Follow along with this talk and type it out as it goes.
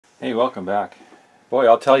Hey, welcome back. Boy,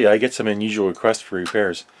 I'll tell you, I get some unusual requests for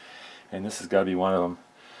repairs, and this has got to be one of them.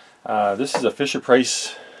 This is a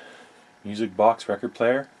Fisher-Price music box record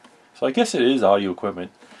player, so I guess it is audio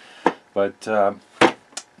equipment, but the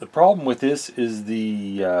problem with this is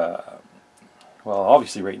well,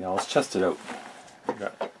 obviously right now, let's test it out. You've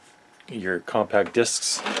got your compact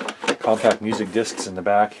discs, compact music discs in the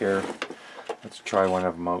back here. Let's try one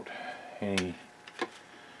of them out. Hey.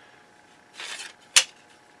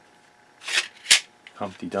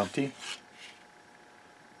 Humpty Dumpty.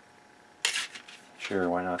 Sure,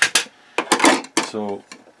 why not? So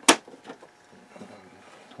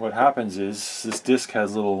what happens is this disc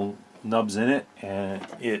has little nubs in it, and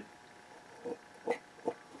there's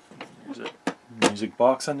a music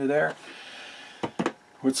box under there.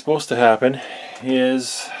 What's supposed to happen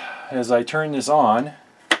is, as I turn this on,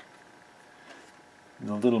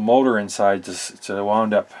 the little motor inside, it's a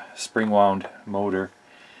wound up, spring wound motor,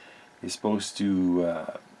 is supposed to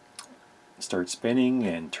start spinning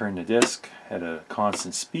and turn the disc at a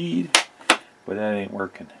constant speed, but that ain't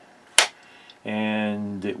working.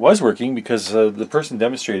 And it was working because the person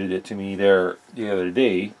demonstrated it to me there the other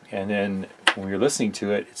day, and then when we were listening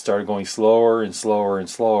to it, it started going slower and slower and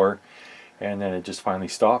slower, and then it just finally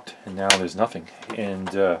stopped, and now there's nothing. And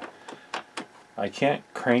I can't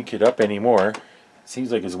crank it up anymore. It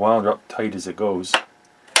seems like it's wound up tight as it goes,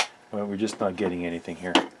 but we're just not getting anything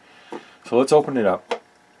here. So let's open it up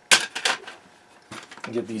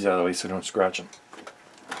and get these out of the way so I don't scratch them.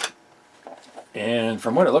 And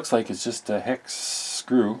from what it looks like, it's just a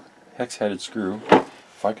hex-headed screw.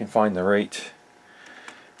 If I can find the right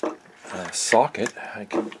socket, I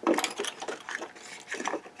can.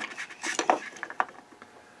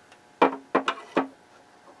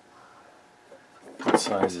 What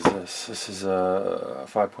size is this? This is a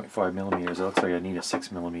 5.5 millimeters. It looks like I need a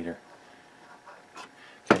 6 millimeter.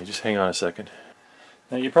 Okay, just hang on a second.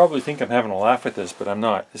 Now you probably think I'm having a laugh at this, but I'm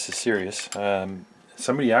not. This is serious.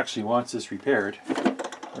 Somebody actually wants this repaired.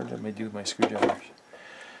 What did I do with my screwdrivers?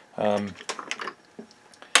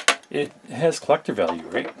 It has collector value,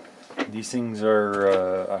 right? These things are,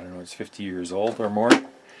 I don't know, it's 50 years old or more.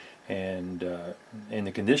 And in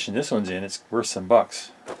the condition this one's in, it's worth some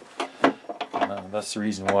bucks. That's the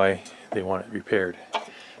reason why they want it repaired.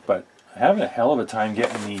 But I'm having a hell of a time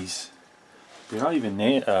getting these. They're not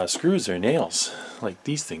even screws, they're nails, like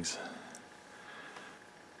these things.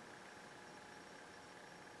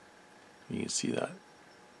 You can see that.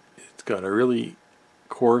 It's got a really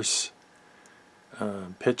coarse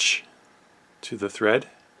pitch to the thread.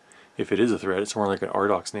 If it is a thread, it's more like an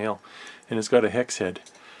Ardox nail. And it's got a hex head.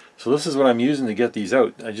 So this is what I'm using to get these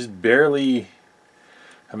out. I just barely...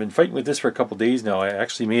 I've been fighting with this for a couple days now. I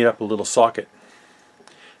actually made up a little socket.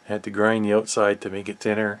 I had to grind the outside to make it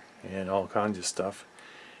thinner and all kinds of stuff.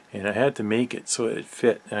 And I had to make it so it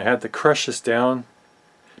fit. And I had to crush this down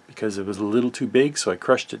because it was a little too big, so I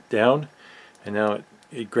crushed it down. And now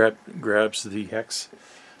it grabs the hex.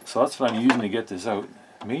 So that's what I'm using to get this out.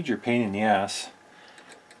 Major pain in the ass,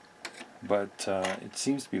 but it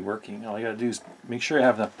seems to be working. All I gotta do is make sure I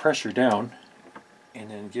have enough pressure down,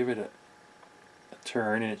 and then give it a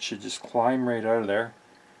turn, and it should just climb right out of there.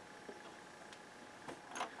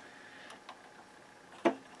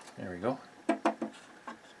 There we go.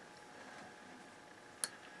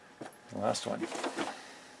 The last one.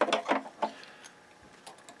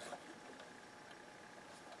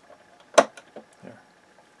 There.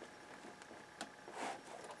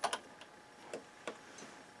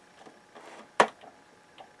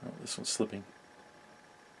 Oh, this one's slipping.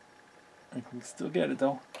 I can still get it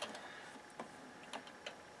though.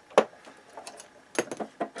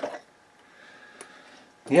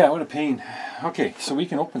 Yeah, what a pain. Okay, so we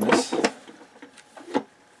can open this. How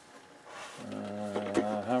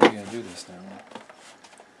are we going to do this now?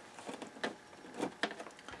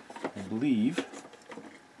 I believe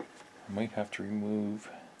I might have to remove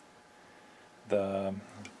the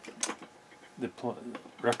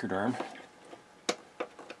record arm.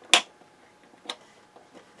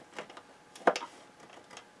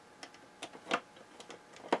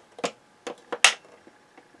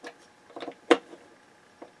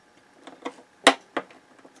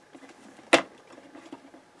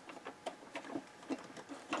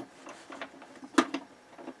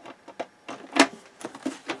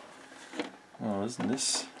 Oh, isn't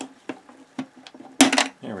this?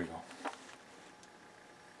 There we go.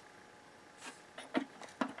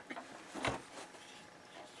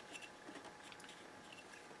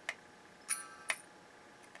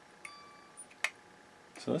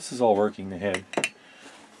 So this is all working the head.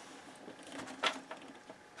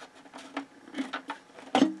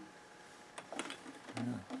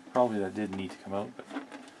 Yeah. Probably that did need to come out, but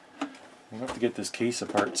we'll have to get this case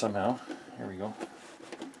apart somehow. Here we go.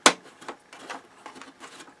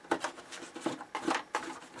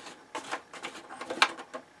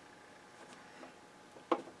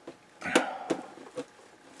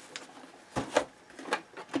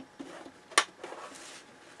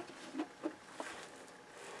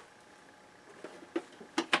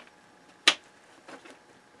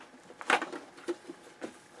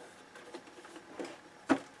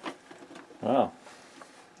 Wow,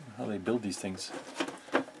 how they build these things.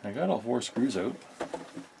 I got all 4 screws out.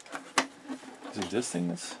 Is it this thing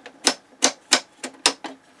that's...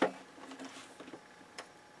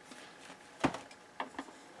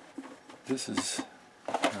 This is...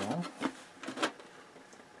 No.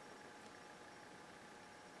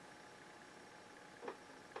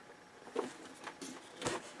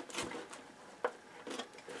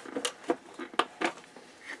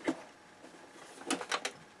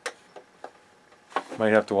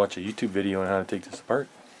 Might have to watch a YouTube video on how to take this apart.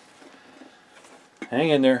 Hang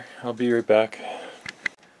in there, I'll be right back.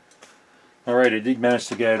 Alright, I did manage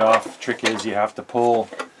to get it off. The trick is you have to pull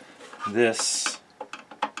this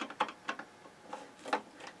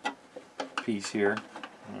piece here.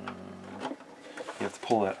 You have to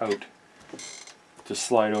pull that out to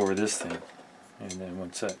slide over this thing. And then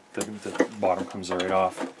once that, the bottom comes right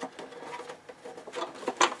off.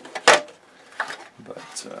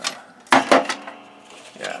 But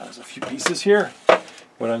yeah, there's a few pieces here.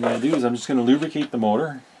 What I'm going to do is I'm just going to lubricate the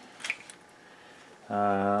motor.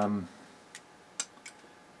 I'm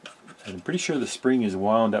pretty sure the spring is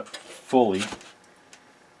wound up fully.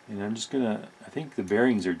 And I'm just going to, I think the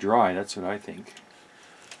bearings are dry, that's what I think.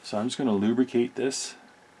 So I'm just going to lubricate this.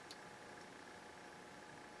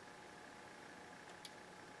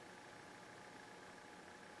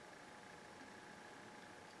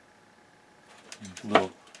 A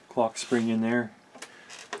little clock spring in there.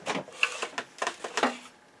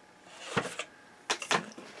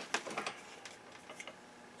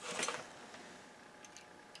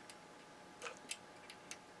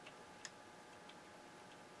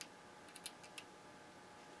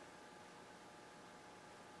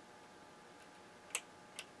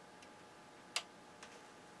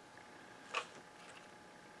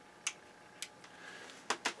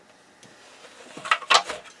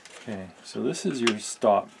 Okay, so this is your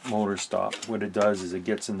stop, motor stop. What it does is it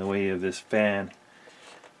gets in the way of this fan.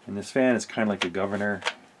 And this fan is kind of like a governor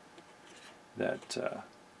that,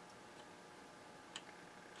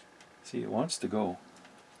 see, it wants to go.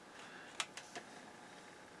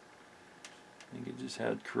 I think it just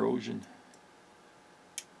had corrosion.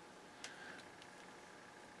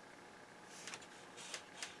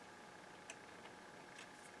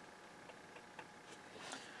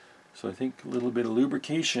 So I think a little bit of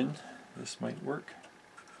lubrication, this might work.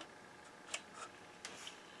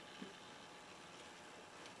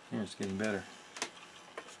 Here, it's getting better.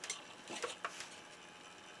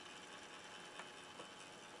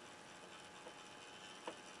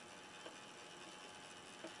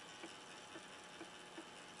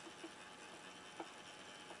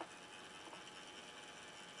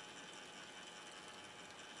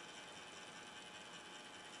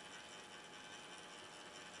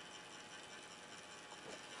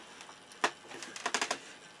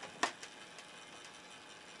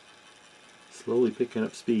 Slowly picking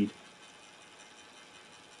up speed.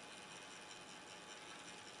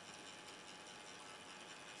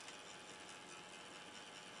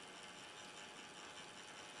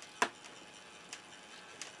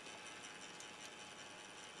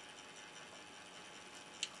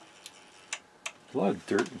 There's a lot of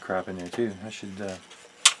dirt and crap in there too. I should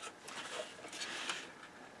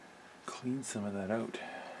clean some of that out.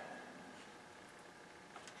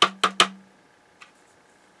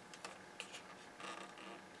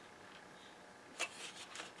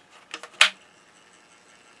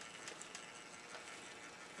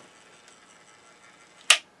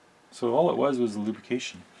 So all it was the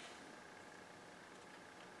lubrication.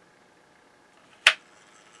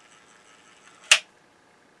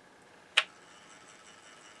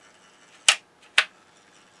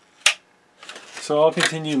 So I'll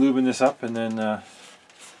continue lubing this up and then I'll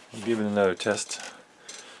give it another test.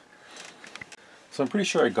 So I'm pretty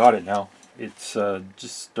sure I got it now. It's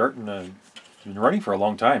just starting to, it's been running for a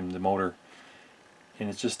long time, the motor, and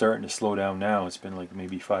it's just starting to slow down now. It's been like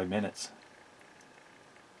maybe 5 minutes.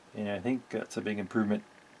 And I think that's a big improvement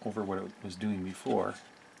over what it was doing before.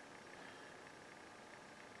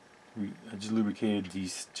 I just lubricated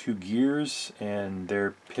these 2 gears and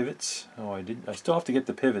their pivots. Oh, I still have to get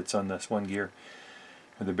the pivots on this one gear,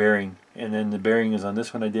 or the bearing. And then the bearing is on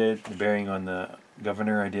this one I did. The bearing on the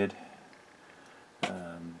governor I did.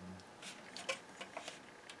 I'm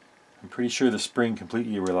pretty sure the spring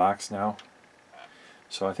completely relaxed now.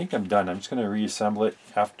 So I think I'm done. I'm just going to reassemble it.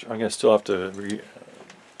 After I'm going to still have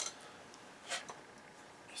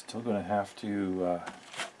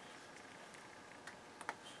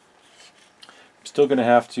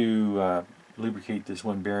to lubricate this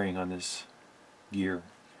one bearing on this gear.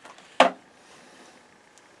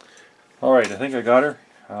 Alright, I think I got her.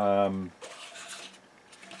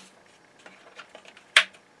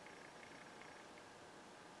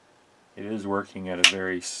 It is working at a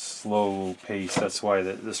very slow pace. That's why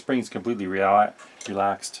the spring's completely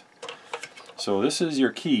relaxed. So this is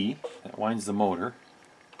your key that winds the motor.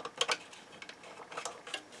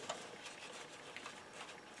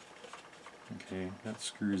 Okay, that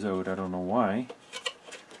screws out. I don't know why.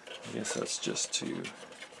 I guess that's just to...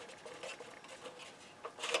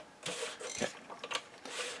 Okay.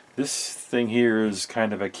 This thing here is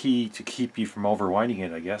kind of a key to keep you from overwinding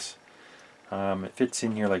it, I guess. It fits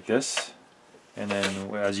in here like this, and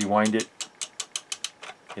then as you wind it,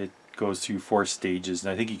 it goes through 4 stages,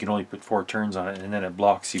 and I think you can only put 4 turns on it, and then it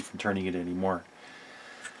blocks you from turning it anymore.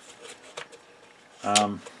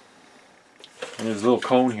 And there's a little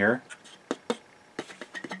cone here.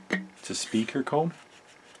 It's a speaker cone,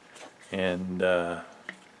 and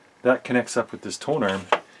that connects up with this tone arm.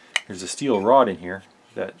 There's a steel rod in here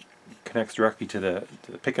that connects directly to the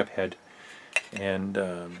pickup head, and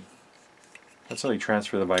that's how you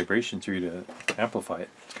transfer the vibration through to amplify it.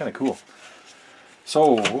 It's kind of cool.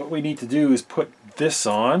 So what we need to do is put this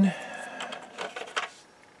on.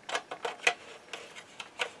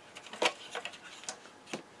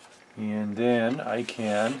 And then I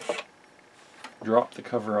can drop the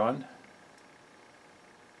cover on.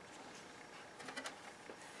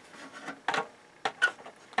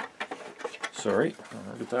 Sorry,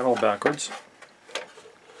 I'll get that all backwards.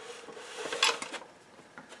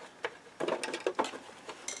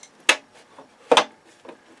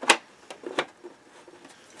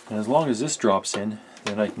 And as long as this drops in,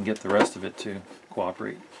 then I can get the rest of it to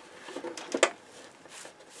cooperate.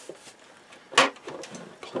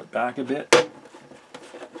 Pull it back a bit.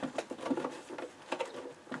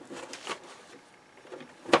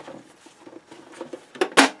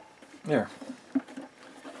 There.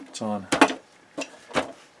 It's on.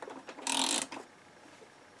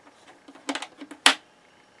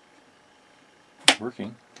 It's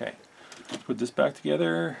working. Okay. Put this back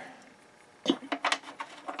together.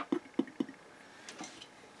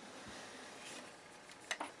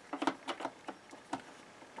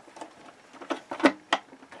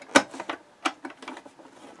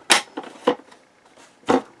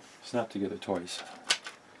 Snap together toys.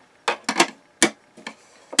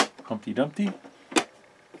 Humpty Dumpty.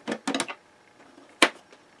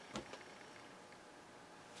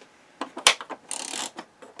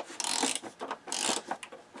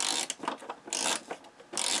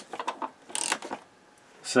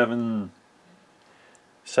 Seven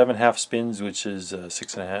half spins, which is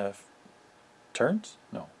 6.5 turns?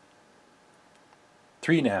 No.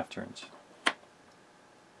 3.5 turns.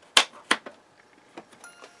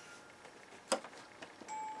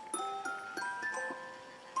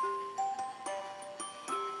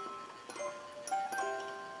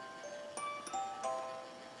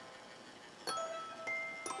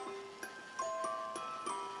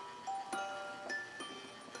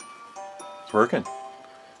 It's working.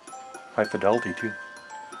 High fidelity too.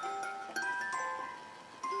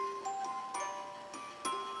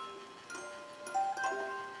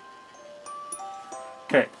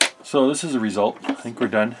 Okay, so this is the result. I think we're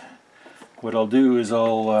done. What I'll do is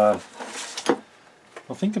I'll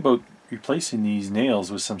think about replacing these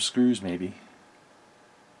nails with some screws maybe.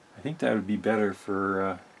 I think that would be better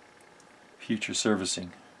for future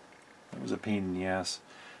servicing. That was a pain in the ass.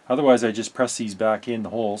 Otherwise I just press these back in the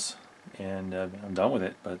holes and I'm done with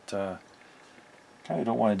it, but kind of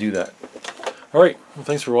don't want to do that. Alright, well,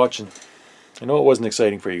 thanks for watching. I know it wasn't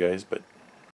exciting for you guys, but